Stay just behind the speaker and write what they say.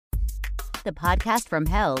The Podcast from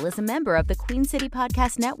Hell is a member of the Queen City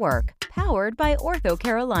Podcast Network, powered by Ortho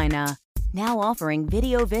Carolina. Now offering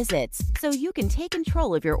video visits so you can take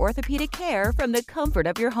control of your orthopedic care from the comfort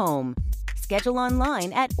of your home. Schedule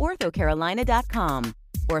online at orthocarolina.com.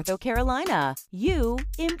 Ortho Carolina, you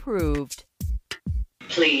improved.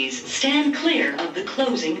 Please stand clear of the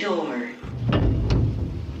closing door.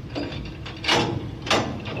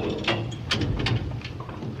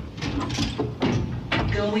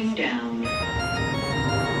 Going down.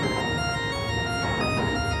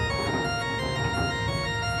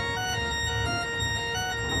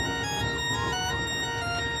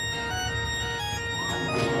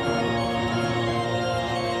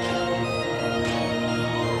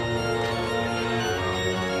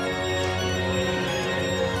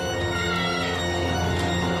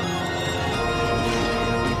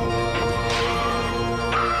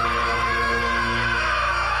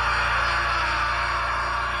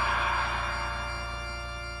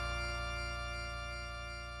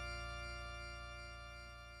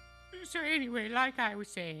 So anyway, like I was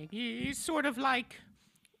saying, he's sort of like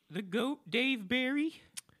the GOAT, Dave Barry.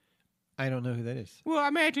 I don't know who that is. Well,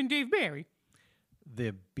 imagine Dave Barry.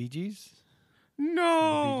 The Bee Gees?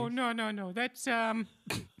 No, The Bee Gees? no. That's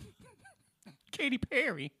Katy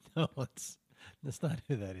Perry. No, that's not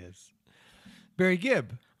who that is. Barry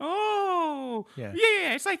Gibb. Oh, Yeah.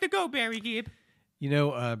 it's like the GOAT, Barry Gibb. You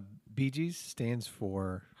know, Bee Gees stands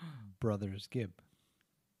for Brothers Gibb.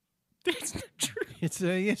 That's not true.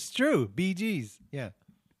 It's true. Bee Gees. Yeah.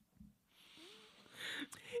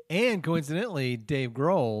 And coincidentally, Dave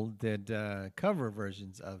Grohl did cover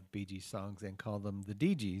versions of Bee Gees songs and called them the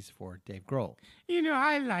DGs for Dave Grohl. You know,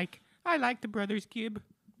 I like the Brothers Gibb.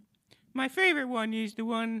 My favorite one is the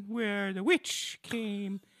one where the witch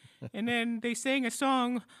came, and then they sang a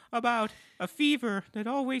song about a fever that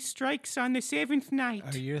always strikes on the seventh night.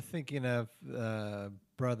 Are you thinking of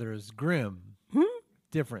Brothers Grimm?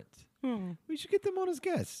 Different. We should get them on as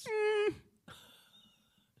guests.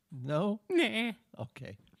 No? Nah.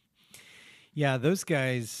 Okay. Yeah, those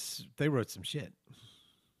guys, they wrote some shit.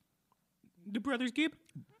 The Brothers Gibb?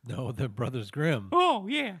 No, the Brothers Grimm. Oh,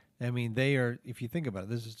 yeah. I mean, they are, if you think about it,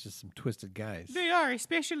 this is just some twisted guys. They are,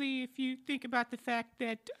 especially if you think about the fact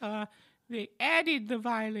that they added the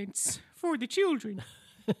violence for the children.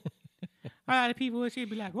 A lot of people would say,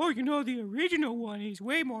 be like, oh, you know, the original one is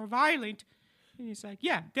way more violent. And it's like,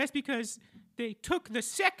 yeah, that's because they took the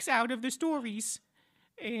sex out of the stories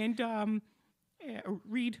and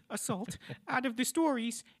read assault out of the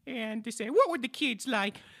stories, and they say, what would the kids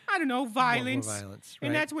like? I don't know, violence. More violence,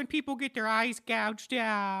 And right. that's when people get their eyes gouged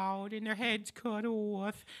out and their heads cut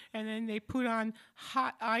off, and then they put on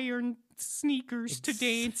hot iron sneakers to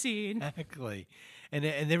dance in. Exactly. And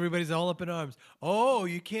everybody's all up in arms. Oh,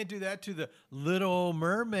 you can't do that to the Little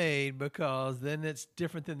Mermaid because then it's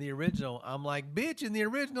different than the original. I'm like, bitch, in the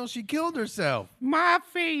original, she killed herself. My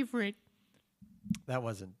favorite. That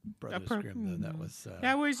wasn't Brothers Grimm, though.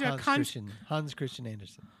 That was Hans Christian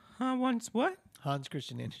Andersen. Once what? Hans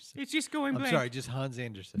Christian Andersen. It's just going I'm blank. sorry, just Hans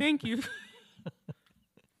Andersen. Thank you.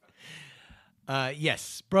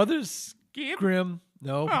 Yes, Brothers Gibb? Grimm.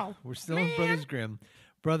 No, Oh, we're still in Brothers Grimm.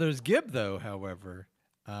 Brothers Gibb, though, however,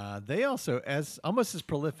 they also almost as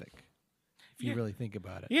prolific, if you really think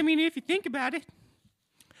about it. I mean, if you think about it.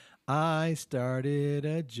 I started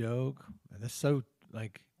a joke. That's so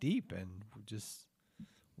deep and just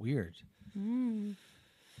weird.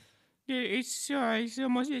 It's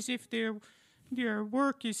almost as if their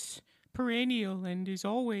work is perennial and is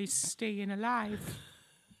always staying alive.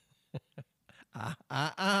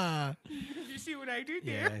 You see what I did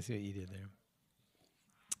there? Yeah, I see what you did there.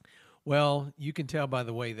 Well, you can tell by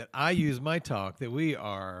the way that I use my talk that we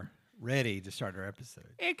are ready to start our episode.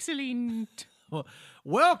 Excellent. Well,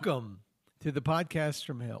 welcome to the Podcast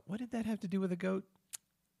from Hell. What did that have to do with a goat?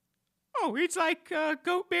 Oh, it's like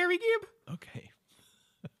Goat Barry Gibb. Okay.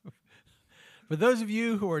 For those of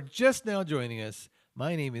you who are just now joining us,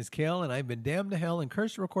 my name is Kel, and I've been damned to hell and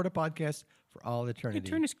cursed to record a podcast for all eternity.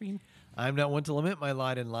 Turn the screen. I'm not one to lament my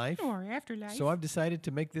lot in life, Or afterlife. so I've decided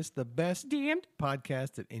to make this the best Damned.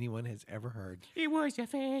 podcast that anyone has ever heard. It was a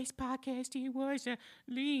fast podcast. It was a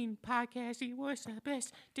lean podcast. It was the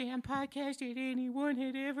best damn podcast that anyone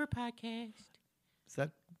had ever podcast. Is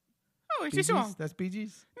that Oh, it's Bee a song. Gees? That's Bee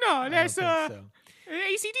Gees? No, that's I don't think so.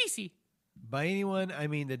 AC/DC. By anyone, I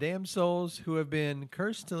mean the damn souls who have been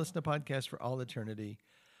cursed to listen to podcasts for all eternity.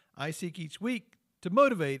 I seek each week to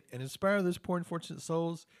motivate and inspire those poor unfortunate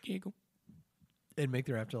souls Giggle. and make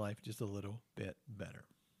their afterlife just a little bit better.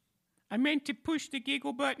 I meant to push the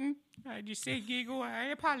giggle button. I just said giggle. I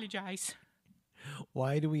apologize.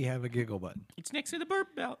 Why do we have a giggle button? It's next to the burp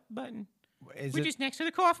button. which is next to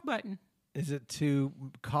the cough button. Is it to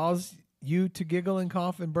cause you to giggle and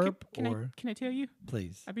cough and burp? Can I tell you?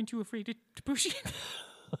 Please. I've been too afraid to push it.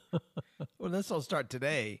 Well, let's all start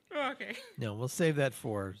today. Okay. No, we'll save that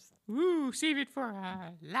for... Ooh, save it for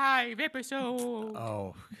a live episode.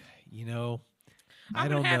 Oh, I'm I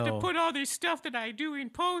don't gonna have know. to put all this stuff that I do in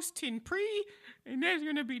post in pre, and that's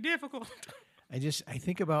gonna be difficult. I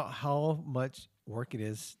think about how much work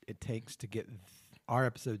it takes to get our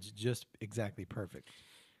episodes just exactly perfect.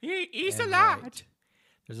 It's a And lot. right.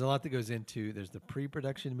 There's a lot that goes into. There's the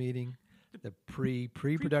pre-production meeting, the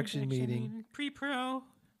pre-production meeting, pre-pro,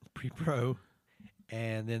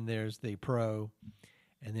 and then there's the pro,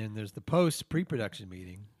 and then there's the pre-production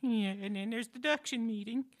meeting. Yeah, and then there's the deduction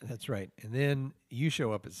meeting. That's right. And then you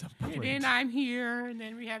show up at some point. And then I'm here, and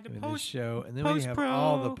then we have the in post this show, and then we have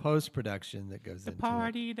all the post-production that goes the into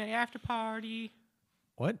party, the after party.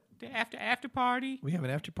 What? The after party. We have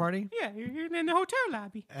an after party? Yeah, and then the hotel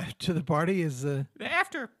lobby. After the party is the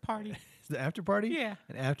after party. is the after party? Yeah.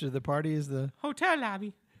 And after the party is the hotel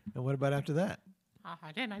lobby. And what about after that?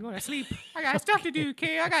 Then I go to sleep. I got stuff to do,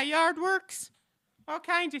 Kay. I got yard works. All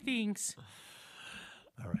kinds of things.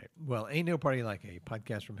 All right. Well, ain't no party like a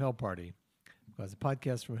podcast from Hell party. Because a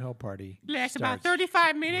podcast from Hell party lasts about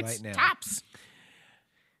 35 minutes right now. tops.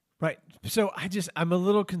 Right. So I'm a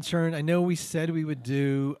little concerned. I know we said we would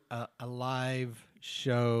do a live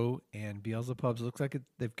show, and Beelzebub's looks like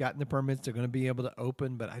they've gotten the permits. They're going to be able to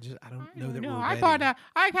open, but I don't know that we're ready.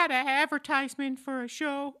 I got an advertisement for a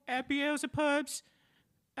show at Beelzebub's,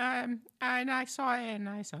 and I saw it, and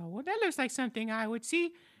I saw, well, that looks like something I would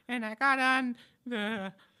see, and I got on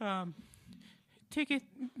the ticket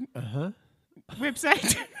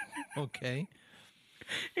website. Okay.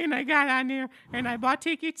 And I got on there, and I bought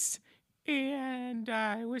tickets, and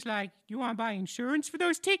it was like, you want to buy insurance for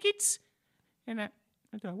those tickets? And I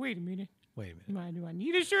thought, wait a minute. Do I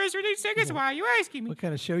need insurance for these tickets? Why are you asking me? What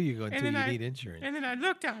kind of show are you going to? You need insurance. And then I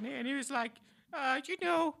looked on it, and it was like, you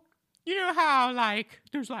know how, like,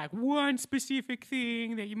 there's, like, one specific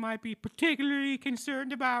thing that you might be particularly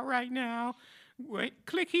concerned about right now? Wait,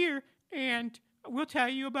 click here, and we'll tell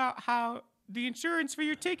you about how the insurance for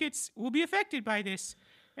your tickets will be affected by this.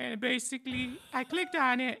 And basically, I clicked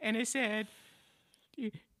on it, and it said,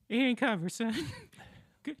 it ain't covered, son.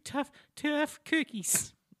 Good, tough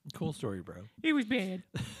cookies. Cool story, bro. It was bad.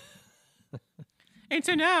 And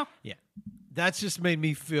so now... Yeah. That's just made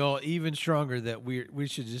me feel even stronger that we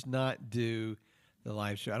should just not do the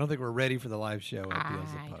live show. I don't think we're ready for the live show at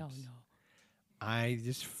Beelzebub's. I don't know. I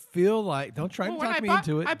just feel like... Don't try to talk me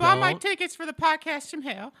into it. I bought my tickets for the Podcast from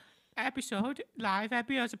Hell episode live at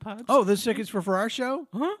Beelzebub's. Oh, those tickets for our show?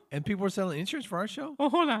 Huh? And people are selling insurance for our show? Oh,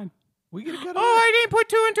 hold on. We get a cut. Oh, I didn't put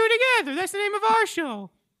two and two together. That's the name of our show.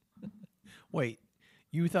 Wait,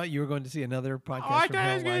 you thought you were going to see another podcast from Hell? I thought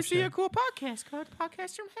I was going to see a cool podcast called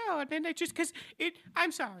Podcast from Hell. And then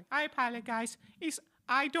I'm sorry. I apologize.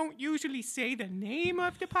 I don't usually say the name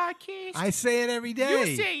of the podcast. I say it every day.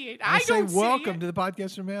 You say it. I don't say say welcome it. to the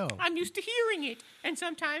Podcast from Hell. I'm used to hearing it. And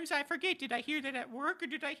sometimes I forget. Did I hear that at work or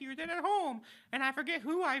did I hear that at home? And I forget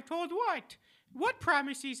who I've told what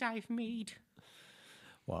promises I've made.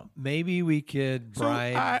 Well, maybe we could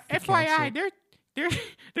bribe the FYI, Council.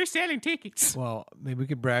 they're selling tickets. Well, maybe we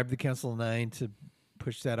could bribe the Council of Nine to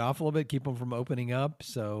push that off a little bit, keep them from opening up.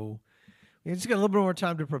 So we just got a little bit more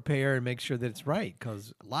time to prepare and make sure that it's right,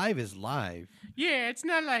 because live is live. Yeah, it's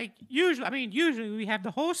not like usually. I mean, usually we have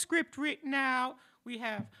the whole script written out. We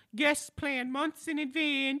have guests planned months in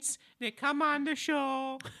advance. They come on the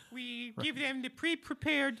show. We give them the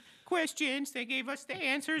pre-prepared questions. They gave us the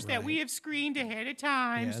answers that we have screened ahead of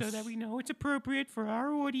time so that we know it's appropriate for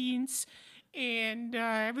our audience. And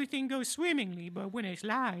everything goes swimmingly. But when it's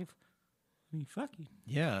live, I mean, fuck it.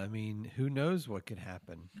 Yeah, I mean, who knows what could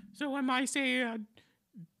happen? So when I say a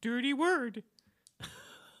dirty word,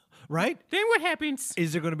 right? Then what happens?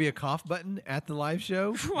 Is there going to be a cough button at the live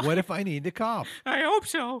show? What if I need to cough? I hope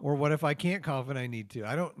so. Or what if I can't cough and I need to?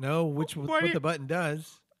 I don't know what the button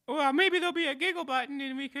does. Well, maybe there'll be a giggle button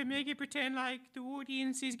and we can make it pretend like the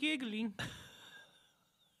audience is giggling.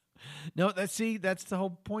 No, that's the whole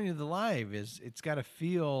point of the live is it's got to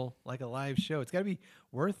feel like a live show. It's got to be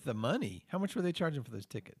worth the money. How much were they charging for those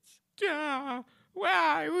tickets? Well,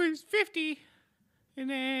 it was $50, and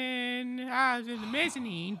then I was in the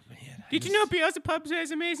mezzanine. Oh, man, Did you know Beelzebub's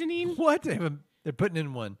has a mezzanine? What? They're putting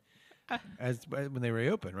in one when they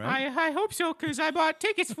reopen, right? I hope so, because I bought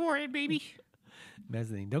tickets for it, baby.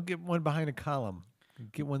 Mezzanine. Don't get one behind a column.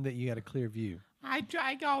 Get one that you got a clear view.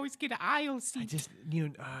 I always get an aisle seat.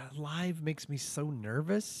 Live makes me so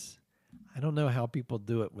nervous. I don't know how people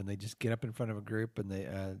do it when they just get up in front of a group and they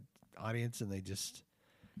audience and they just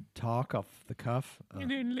talk off the cuff. And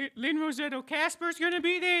then Lynn Rosetto Casper's going to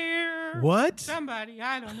be there. What? Somebody,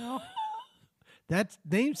 I don't know. That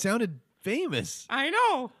name sounded famous. I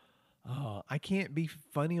know. Oh, I can't be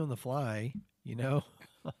funny on the fly, you know?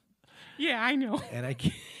 Yeah, I know. And I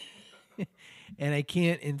can't. And I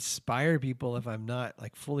can't inspire people if I'm not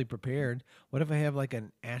like fully prepared. What if I have like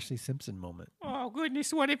an Ashley Simpson moment? Oh,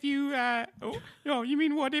 goodness. What if you, you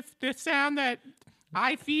mean what if the sound that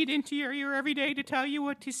I feed into your ear every day to tell you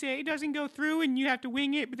what to say doesn't go through and you have to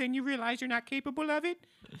wing it, but then you realize you're not capable of it?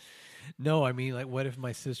 No, I mean, like, what if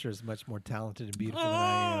my sister is much more talented and beautiful than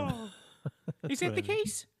I am? Is that the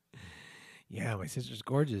case? Yeah, my sister's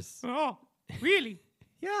gorgeous. Oh, really?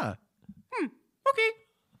 Yeah. Okay.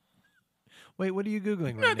 Wait, what are you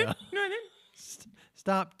Googling right now? Nothing.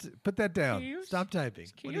 Stop. Put that down. Chaos? Stop typing.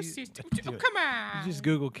 What are Chaos you system. doing? Oh, come on. You just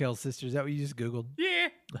Google Kel Sister. Is that what you just Googled? Yeah.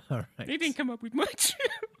 All right. They didn't come up with much.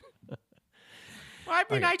 Well, I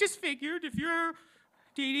mean, Okay. I just figured if you're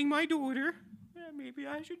dating my daughter, maybe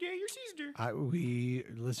I should date your sister.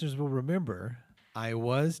 Listeners will remember, I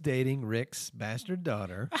was dating Rick's bastard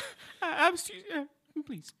daughter.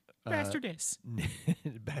 Please. Bastardess.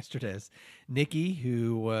 Bastardess. Nikki,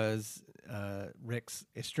 who was Rick's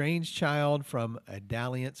estranged child from a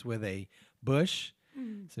dalliance with a bush.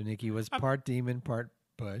 So Nikki was part demon, part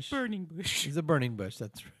bush. Burning bush. It's a burning bush.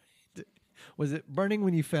 That's right. Was it burning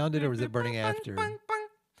when you found it, or was it burning after?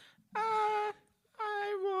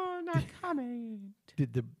 I will not comment.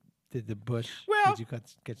 Did the bush? Well- did you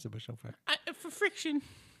catch the bush on fire? For friction.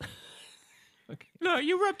 Okay. Look,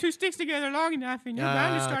 you rub two sticks together long enough and you're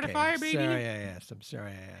bound to start a fire, baby. I'm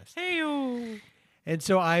sorry I asked. Hey-oh. And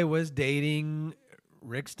so I was dating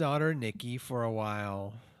Rick's daughter, Nikki, for a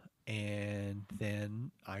while. And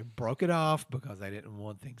then I broke it off because I didn't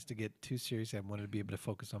want things to get too serious. I wanted to be able to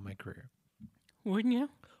focus on my career. Wouldn't you?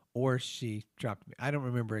 Or she dropped me. I don't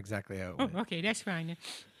remember exactly how it Oh, went. okay, that's fine then.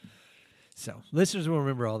 So listeners will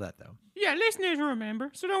remember all that, though. Yeah, listeners will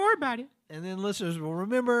remember, so don't worry about it. And then listeners will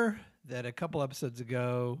remember that a couple episodes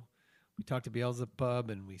ago, we talked to Beelzebub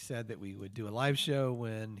and we said that we would do a live show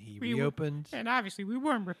when he reopened. And obviously, we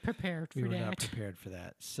weren't prepared for We were that. not prepared for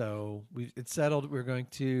that. So it's settled. We're going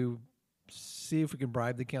to see if we can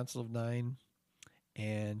bribe the Council of Nine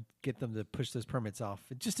and get them to push those permits off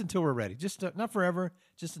just until we're ready. Just not forever,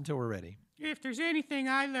 just until we're ready. If there's anything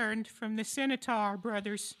I learned from the Senator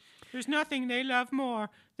brothers, there's nothing they love more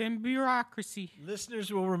than bureaucracy.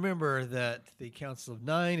 Listeners will remember that the Council of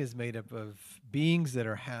Nine is made up of beings that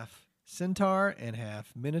are half centaur and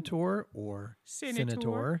half minotaur or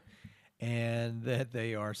senator, and that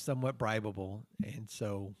they are somewhat bribable. And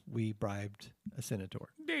so we bribed a senator.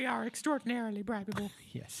 They are extraordinarily bribable.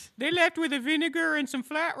 Yes. They left with a vinegar and some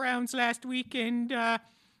flat rounds last week, and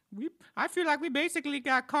I feel like we basically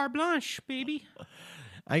got carte blanche, baby.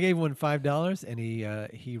 I gave one $5, and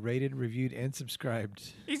he rated, reviewed, and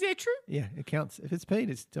subscribed. Is that true? Yeah, it counts. If it's paid,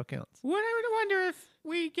 it still counts. Well, I would wonder if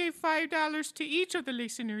we gave $5 to each of the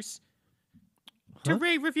listeners to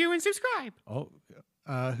rate, review, and subscribe. Oh,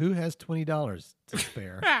 who has $20 to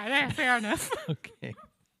spare? Fair enough. Okay.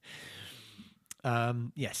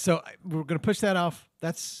 Yes. So we're going to push that off.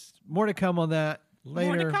 That's more to come on that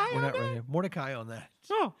later. Mordecai We're on not that? ready. Mordecai on that.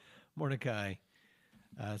 Oh, Mordecai.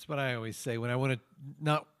 That's what I always say when I want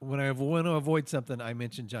to avoid something. I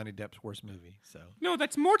mention Johnny Depp's worst movie. So no,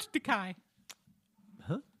 that's Mordecai.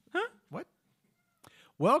 what?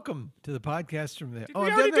 Welcome to the podcast from the. we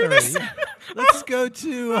I've already done that do this? already. Yeah. Let's go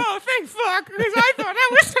to. Oh, thank fuck, because I thought I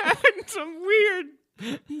was having some weird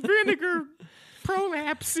vinegar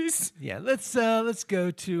prolapses. Yeah, let's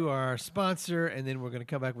go to our sponsor, and then we're going to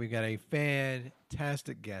come back. We've got a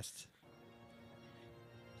fantastic guest.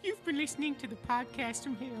 You've been listening to the podcast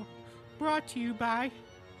from Hell, brought to you by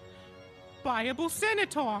Buyable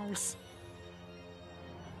Senators.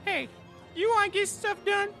 Hey, you want to get stuff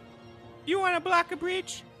done? You want to block a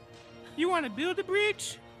bridge? You want to build a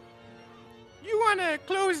bridge? You want to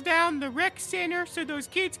close down the rec center so those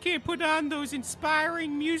kids can't put on those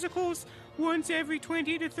inspiring musicals once every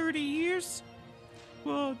 20 to 30 years?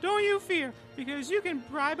 Well, don't you fear, because you can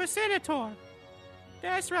bribe a senator.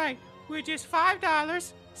 That's right, with just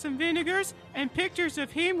 $5, some vinegars, and pictures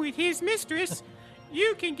of him with his mistress,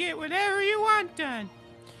 you can get whatever you want done.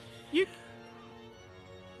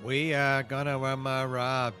 We are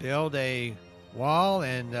gonna build a wall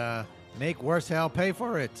and make worse hell pay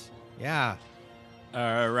for it. Yeah.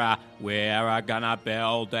 We're gonna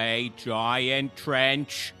build a giant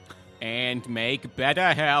trench and make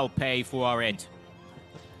better hell pay for it.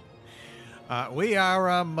 We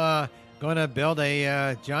are gonna build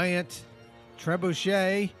a giant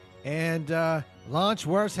trebuchet and launch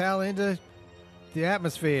worse hell into the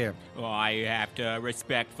atmosphere. I have to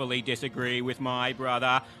respectfully disagree with my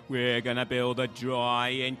brother. We're gonna build a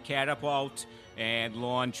giant catapult and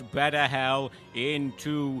launch better hell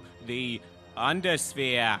into the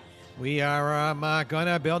undersphere. We are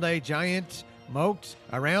gonna build a giant moat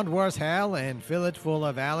around worse hell and fill it full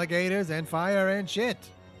of alligators and fire and shit.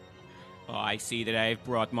 I see that I've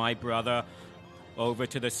brought my brother over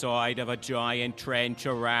to the side of a giant trench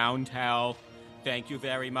around hell. Thank you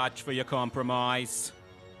very much for your compromise.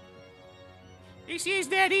 This is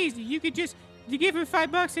that easy. You give him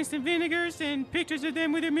 $5 and some vinegars and pictures of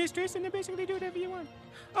them with their mistress, and they basically do whatever you want.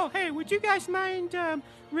 Oh, hey, would you guys mind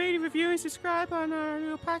rating, review, and subscribe on our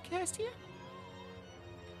little podcast here?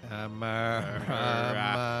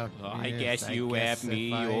 I guess you have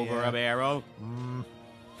me over a barrel.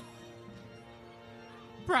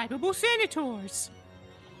 Bribable senators.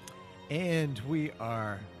 And we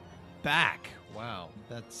are back. Wow,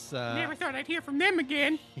 that's... Never thought I'd hear from them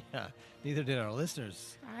again. Yeah, neither did our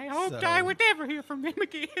listeners. I hoped So- I would never hear from them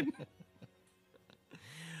again.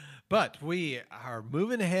 But we are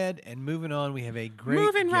moving ahead and moving on. We have a great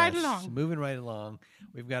Moving right guest. along. Moving right along.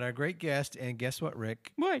 We've got our great guest, and guess what,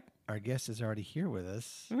 Rick? What? Our guest is already here with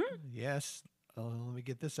us. Mhm. Yes. Let me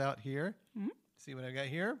get this out here. See what I got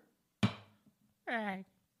here?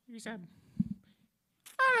 Here's a... I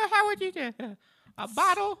don't know, how would you do a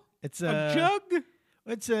bottle? It's A jug?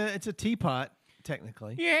 It's a teapot,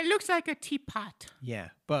 technically. Yeah, it looks like a teapot. Yeah,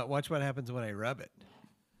 but watch what happens when I rub it.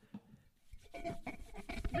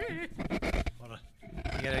 Hold on.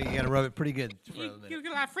 You gotta rub it pretty good for a You minute.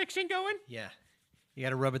 get a lot of friction going? Yeah. You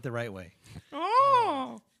gotta rub it the right way.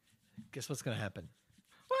 Oh! Guess what's gonna happen?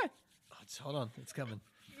 What? Hold on, it's coming.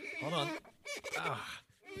 Hold on.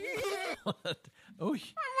 Oh, I'm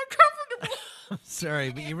uncomfortable. I'm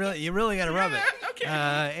sorry, but you really gotta rub it. Okay.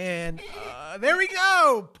 And there we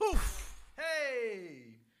go. Poof.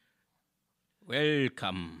 Hey.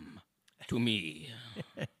 Welcome to me.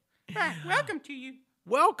 Welcome to you.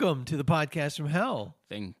 Welcome to the podcast from hell.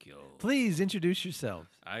 Thank you. Please introduce yourself.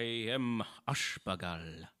 I am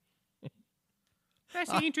Ashbagal. That's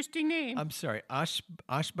an interesting name. I'm sorry,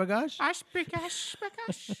 Ashbagash?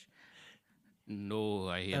 Ashbagash. No,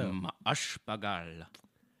 I am Ashbagal.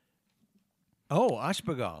 Oh,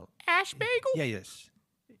 Ashbagal. Ash bagel? Yeah, yes.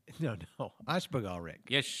 No, Ashbagal, Rick.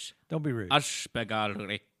 Yes, Don't be rude. Ashbagal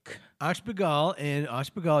Rick. Ashbagal, and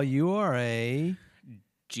Ashbagal, you are a...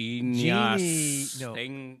 Genius. Genie. No.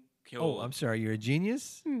 Thank you. Oh, I'm sorry, you're a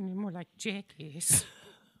genius? More like jackass.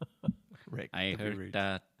 Rick, I don't be heard rude.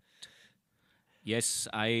 that. Yes,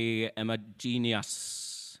 I am a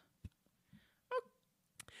genius.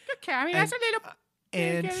 Okay, I mean, that's a little...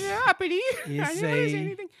 And a little uppity. I is didn't notice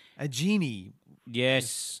anything. a genie,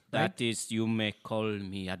 Yes, Right? that is, you may call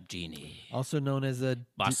me a genie. also known as a...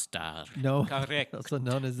 Bastard. No. Correct. Also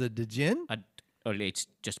known as a djinn? It's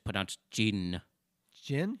just pronounced Jin.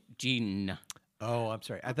 Jinn? Jin. Oh, I'm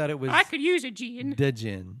sorry. I thought it was I could use a gene.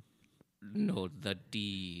 djinn. No, the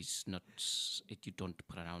D is not. You don't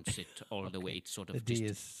pronounce it all the way. It's sort of The D just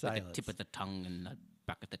is at the silent. tip of the tongue and the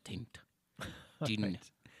back of the taint. Jin.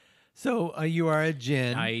 Right. So you are a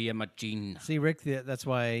djinn. I am a Jin. See, Rick, that's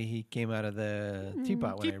why he came out of the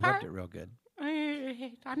teapot when I teapot? rubbed it real good.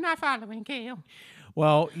 I'm not following, Kale.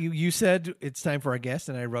 Well, you said it's time for our guest,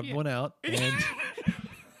 and I rubbed one out, and,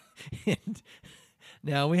 and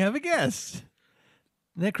now we have a guest. Isn't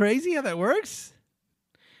that crazy how that works?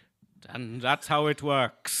 And that's how it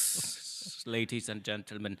works, ladies and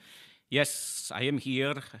gentlemen. Yes, I am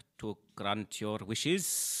here to grant your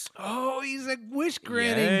wishes. Oh, he's a wish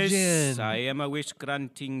granting Yes, djinn. I am a wish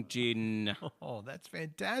granting Jin. Oh, that's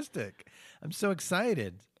fantastic. I'm so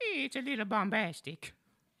excited. It's a little bombastic.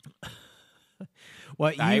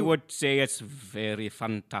 What I you would say it's very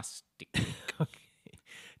fantastic.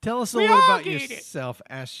 tell us a We little all about get it. yourself,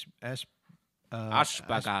 Ashbagal.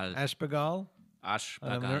 Ashbagal. I'm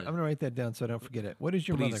Ashbagal. gonna write that down so I don't forget it. What does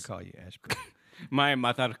your mother Please. call you, Ashbagal? My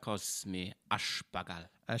mother calls me Ashbagal.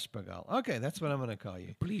 Ashbagal. Okay, that's what I'm gonna call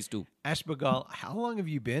you. Please do. Ashbagal, how long have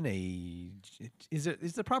you been is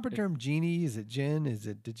the proper term genie? Is it djinn? Is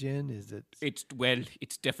it djinn? Is it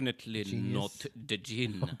It's definitely Genius. not the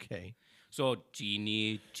Jin. okay? So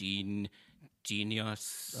genie, Jin,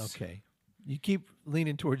 genius. Okay. You keep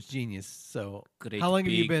leaning towards genius. So Great how long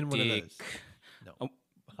have you big been one of dick. those? No. Oh.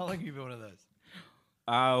 How long have you been one of those?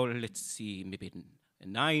 Oh, let's see, maybe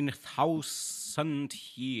 9,000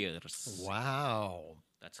 years. Wow.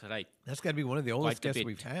 That's right. That's got to be one of the oldest Quite a guests bit.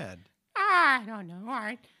 we've had. I don't know. All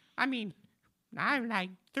right. I mean, I'm like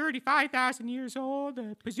 35,000 years old.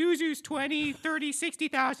 The Pazuzu's 20, 30,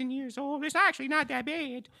 60,000 years old. It's actually not that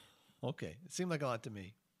bad. Okay. It seemed like a lot to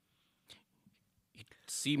me. It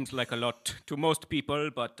seems like a lot to most people,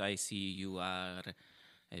 but I see you are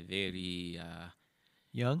a very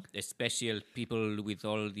Young? special people with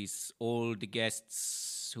all these old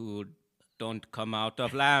guests who don't come out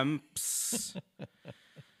of lamps.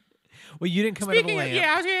 Well, you didn't come out of a Speaking of, lamp.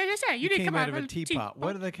 yeah, I was going to say, you didn't came come out of a teapot. What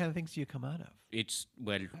teapot. are the kind of things you come out of? It's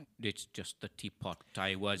just the teapot.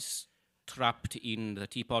 I was trapped in the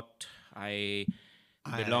teapot. I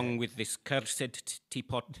belong with this cursed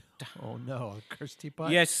teapot. Oh, no. A cursed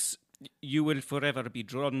teapot? Yes, you will forever be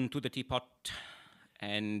drawn to the teapot,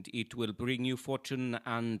 and it will bring you fortune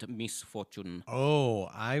and misfortune. Oh,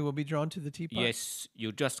 I will be drawn to the teapot? Yes,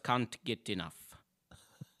 you just can't get enough.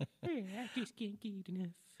 Hey, I just can't get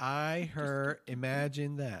enough. I heard,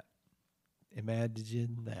 imagine that.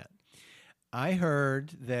 Imagine that. I heard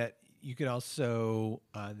that you could also,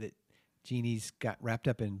 that genies got wrapped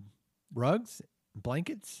up in rugs,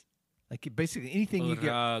 blankets, like basically anything you get.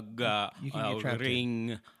 Rug, you can get a trapped in.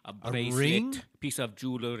 ring, a bracelet, ring? piece of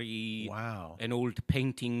jewelry, Wow. an old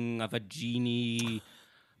painting of a genie,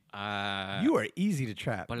 You are easy to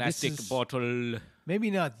trap. This plastic is bottle.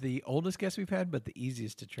 maybe not the oldest guest we've had, but the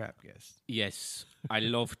easiest to trap guest. Yes, I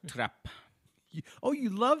love trap. You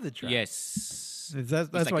love the trap. Yes.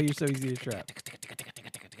 That's like why a you're so easy to trap.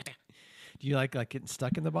 Do you like getting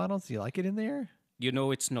stuck in the bottles? Do you like it in there? You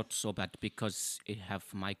know, it's not so bad because I have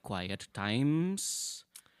my quiet times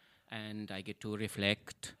and I get to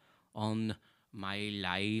reflect on my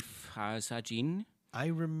life as a genie. I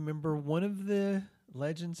remember one of the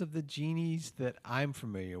legends of the genies that I'm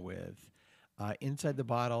familiar with. Inside the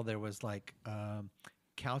bottle, there was like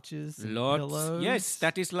couches and pillows. Yes,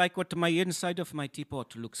 that is like what my inside of my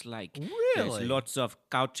teapot looks like. There's Really? lots of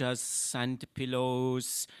couches and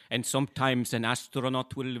pillows, and sometimes an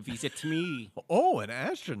astronaut will visit me. Oh, an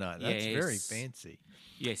astronaut. That's very Yes. fancy.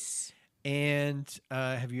 Yes. And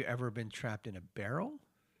have you ever been trapped in a barrel?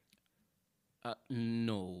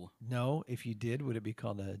 No. No. If you did, would it be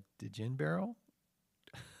called a gin barrel?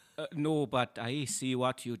 No, but I see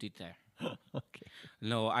what you did there. Okay.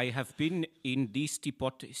 No, I have been in this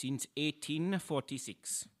teapot since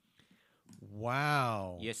 1846.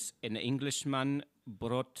 Wow. Yes, an Englishman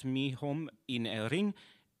brought me home in a ring,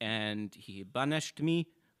 and he banished me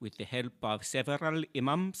with the help of several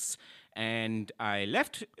imams, and I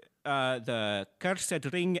left the cursed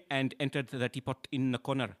ring and entered the teapot in the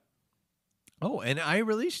corner. Oh, and I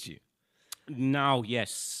released you. Now,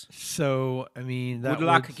 yes. So, I mean, that Good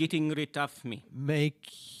luck would getting rid of me.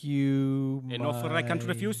 make you An offer I can't my-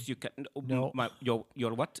 refuse. You can. No.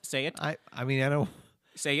 Your what? Say it. I mean,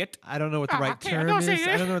 Say it. I don't know what the right okay, term don't say is.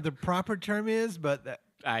 I it. don't know what the proper term is, but that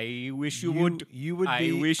I wish you would. You would I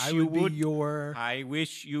be. wish I you would would. be your. I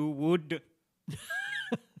wish you would.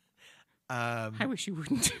 I wish you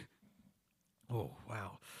wouldn't. Oh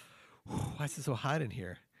wow, why is it so hot in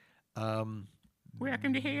here?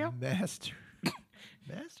 Welcome to hell. Master,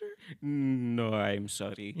 master. No, I'm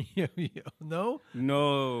sorry. No.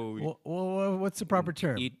 No, Well, what's the proper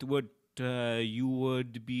term? it would. You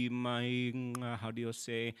would be my. How do you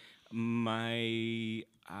say? My.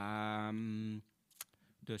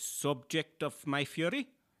 The subject of my fury.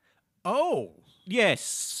 Oh,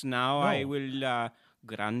 Yes. Now I Oh. will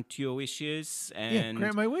grant your wishes and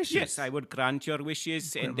grant my wishes. Yes, I would grant your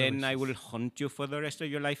wishes, and my then I wishes. will haunt you for the rest of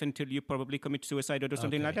your life until you probably commit suicide or do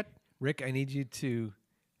something like Okay. that. Rick, I need you to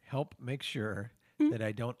help make sure that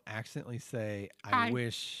I don't accidentally say I- I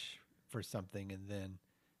wish for something and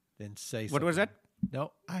then say What was something.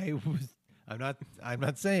 No, I'm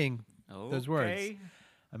not saying those words. Okay.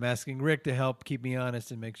 I'm asking Rick to help keep me honest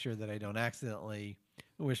and make sure that I don't accidentally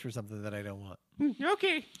wish for something that I don't want.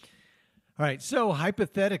 Okay. All right, so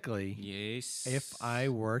hypothetically, Yes. if I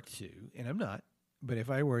were to, and I'm not, but if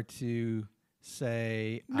I were to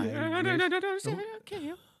say I No. wish-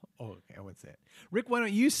 Okay. Oh, okay, I wouldn't say it. Rick, why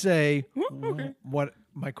don't you say okay. what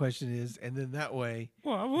my question is, and then that way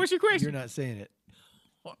Well, what's your you're question? not saying it.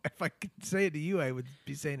 Well, if I could say it to you, I would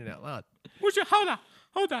be saying it out loud.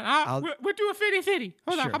 Hold on. I'll- We'll do a fitty.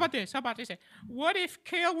 Hold on. Sure. How about this? What if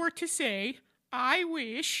Kale were to say, I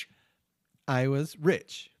wish... I was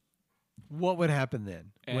rich. What would happen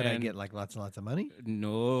then? Would I And- get like lots and lots of money?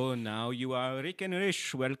 No, now you are Rick and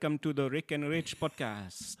Rich. Welcome to the Rick and Rich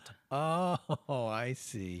podcast. Oh, I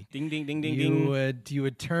see. Ding, ding, ding, ding, You ding.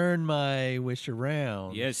 would turn my wish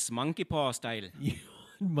around. Yes, monkey paw style. You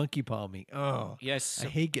would monkey paw me. Oh, Yes. I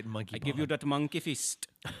hate getting monkey I paw. give you that monkey fist.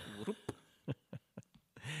 Whoop.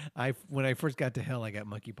 When I first got to hell, I got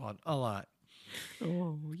monkey pawed a lot.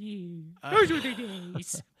 Oh, yeah. Those were the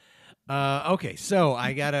days. Okay, so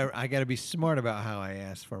I gotta be smart about how I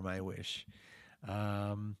ask for my wish.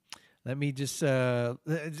 Let me just And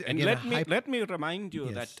again, let me remind you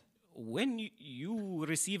Yes. that when you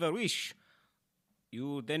receive a wish,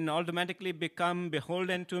 you then automatically become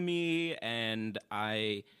beholden to me, and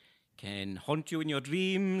I can haunt you in your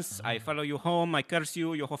dreams. I follow you home. I curse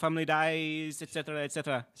you. Your whole family dies, etc.,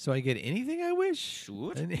 etc. So I get anything I wish?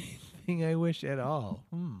 Sure. Anything I wish at all.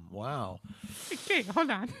 Wow. Okay, hold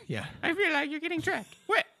on. Yeah. I feel like you're getting tracked.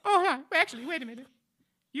 Wait, hold on. Actually, wait a minute.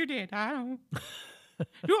 You did. I don't.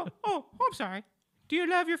 I'm sorry. Do you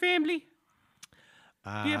love your family?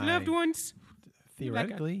 Do you have loved ones?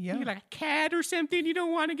 Theoretically, You yeah. like a cat or something? You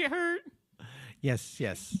don't want to get hurt? Yes.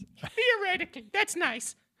 Theoretically, that's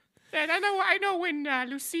nice. And I know when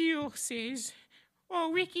Lucille says,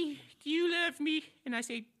 "Oh, Ricky, do you love me?" and I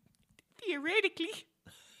say, "Theoretically,"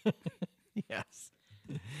 Yes.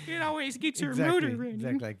 it always gets her motor running.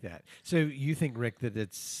 Exactly like that. So you think, Rick, that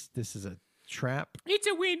this is a trap? It's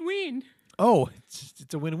a win-win. Oh,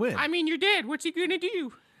 it's a win-win. I mean, you're dead. What's he gonna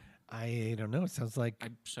do? I don't know. It sounds like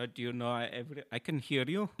I'm sorry, do you know I can hear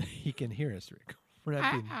you? he can hear us, Rick. We're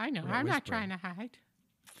not being, I know. we're I'm not whispering. trying to hide.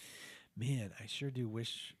 Man, I sure do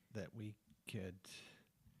wish that we could.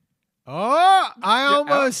 Oh, I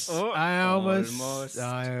almost. You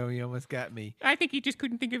almost got me. I think he just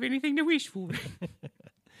couldn't think of anything to wish for.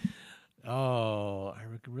 Oh, I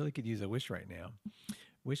really could use a wish right now.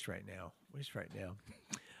 Wish right now.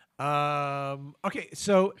 Okay,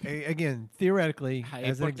 so again, theoretically,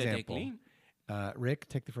 as an example, Hypothetically. Rick,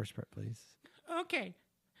 take the first part, please. Okay.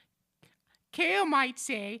 Kale might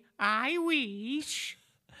say, "I wish."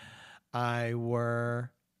 I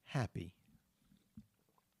were happy.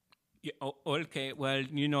 Yeah, okay, well,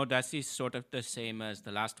 that is sort of the same as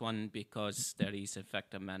the last one because there is, in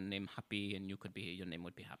fact, a man named Happy, and your name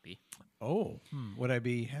would be Happy. Oh, would I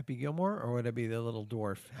be Happy Gilmore or would I be the little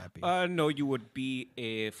dwarf Happy? No, you would be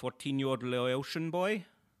a 14-year-old Laotian boy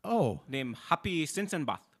Oh, named Happy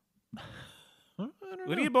Sinsenbath. I don't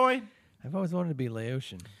Would know. you, boy? I've always wanted to be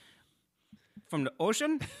Laotian. From the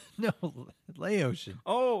ocean? No, Laotian.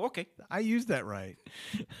 Oh, okay. I used that right.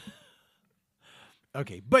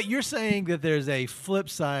 Okay, but you're saying that there's a flip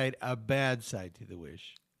side, a bad side to the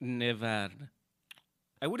wish. Never.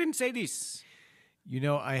 I wouldn't say this.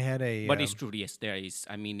 I had a. But it's true, yes, there is.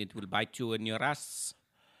 I mean, it will bite you in your ass.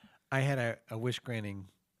 I had a wish granting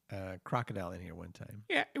crocodile in here one time.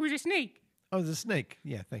 Yeah, it was a snake. Oh, it was a snake.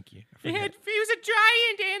 Yeah, thank you. I forgot. It was a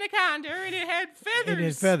giant anaconda, and it had feathers. It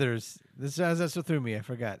had feathers. That's what threw me. I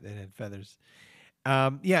forgot it had feathers.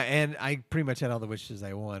 Yeah, and I pretty much had all the wishes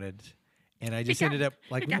I wanted. And I just ended up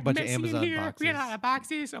like with a bunch of Amazon boxes. We had a lot of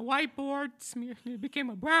boxes, a whiteboard. It became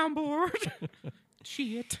a brown board.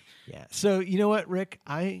 Shit. Yeah. So you know what, Rick?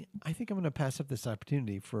 I think I'm going to pass up this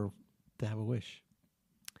opportunity to have a wish.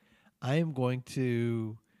 I am going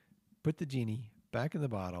to put the genie back in the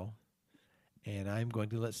bottle, and I'm going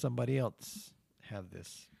to let somebody else have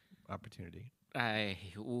this opportunity.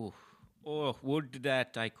 Would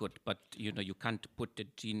that I could, but you can't put the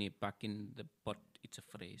genie back in the bottle. It's a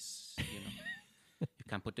phrase, You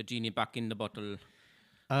can't put the genie back in the bottle.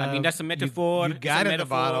 I mean, that's a metaphor. You got it in the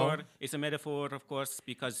bottle. It's a metaphor, of course,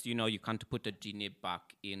 because, you can't put the genie back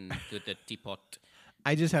into the teapot.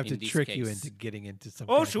 I just have to in this trick you case. into getting into some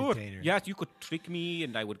Oh, kind of sure. container. Yes, you could trick me,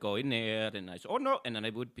 and I would go in there, and I say, "Oh, no," and then I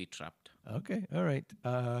would be trapped. Okay. All right.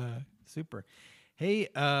 Super. Hey,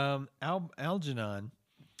 Algernon.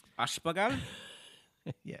 Ashpagal?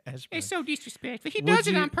 Yeah, Ashburn. It's so disrespectful. He Would does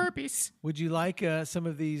it you- on purpose. Would you like some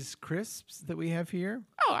of these crisps that we have here?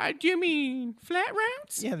 Oh, do you mean flat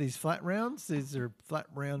rounds? Yeah, these flat rounds. These are flat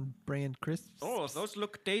round brand crisps. Oh, those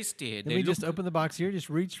look tasty. Then we just open the box here. Just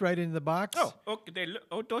reach right into the box. Oh, okay.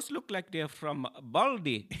 Those look like they're from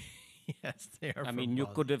Baldi. Yes, they are. I mean, you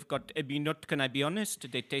could have got. Can I be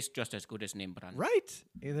honest? They taste just as good as name brand. Right.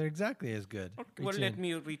 Yeah, they're exactly as good. Okay, well, Reach let in.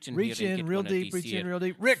 me reach in Reach here and in get real one of deep. these Reach in here. real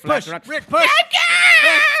deep. Rick, Flat push. rat- Rick, push.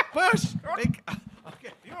 Rick, push. Rick. Okay.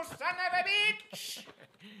 You son of a bitch!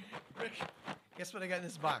 Rick, guess what I got in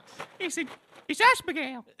this box? It's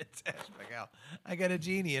Ashpagal. It's Ashbagal. I got a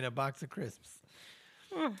genie in a box of crisps.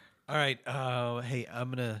 Oh, All right. Hey, I'm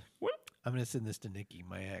gonna what? send this to Nikki,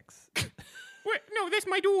 my ex. Wait, no, that's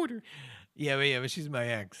my daughter. yeah, but she's my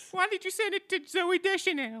ex. Why did you send it to Zoe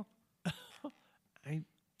Deschanel? I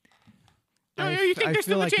You think there's feel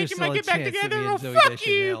still a like chance you might get back chance of together? me Oh, and Zooey fuck you,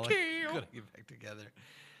 Deschanel are Kale. gonna get back together.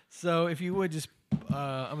 So if you would just,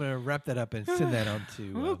 I'm gonna wrap that up and send that on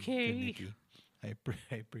to Okay. Nikki. I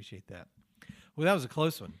appreciate that. Well, that was a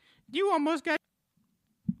close one. You almost got.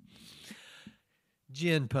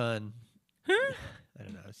 Gin pun. Huh? I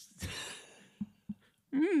don't know.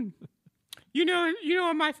 You know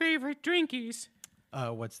what my favorite drink is?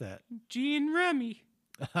 What's that? Gin rummy.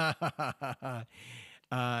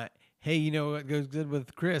 Hey, you know what goes good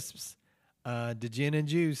with crisps? The gin and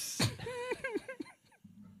juice.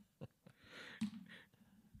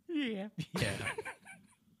 Yeah. Yeah.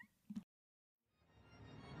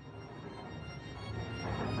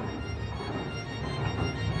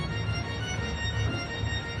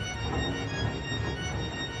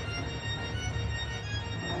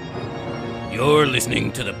 You're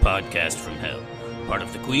listening to the podcast from hell, part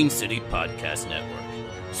of the Queen City Podcast Network,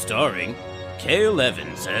 starring Cale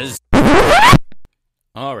Evans as...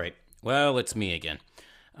 Alright, well, it's me again.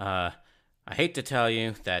 I hate to tell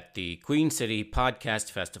you that the Queen City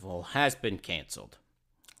Podcast Festival has been canceled.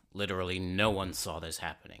 Literally no one saw this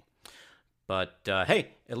happening. But, hey,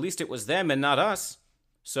 at least it was them and not us.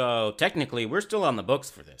 So, technically, we're still on the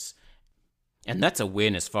books for this. And that's a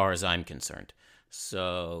win as far as I'm concerned.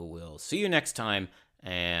 So, we'll see you next time,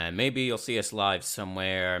 and maybe you'll see us live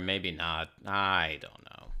somewhere, maybe not. I don't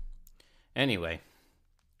know. Anyway,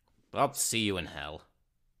 I'll see you in hell.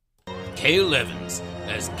 Cale Evans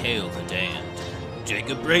as Cale the Damned.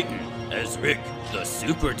 Jacob Brayton as Rick the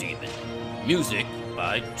Super Demon. Music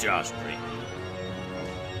by Josh Brayton.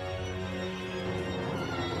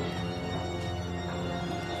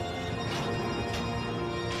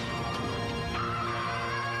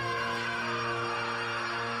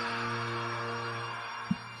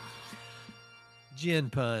 Gin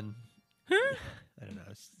pun. Huh? I don't know.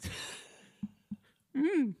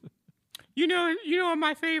 You know what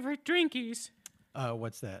my favorite drink is?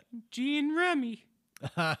 What's that? Gin rummy.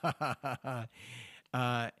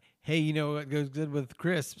 Hey, you know what goes good with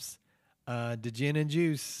crisps? The gin and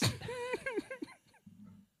juice.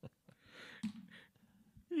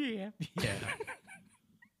 Yeah. Yeah.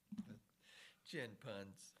 Gin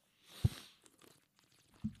puns.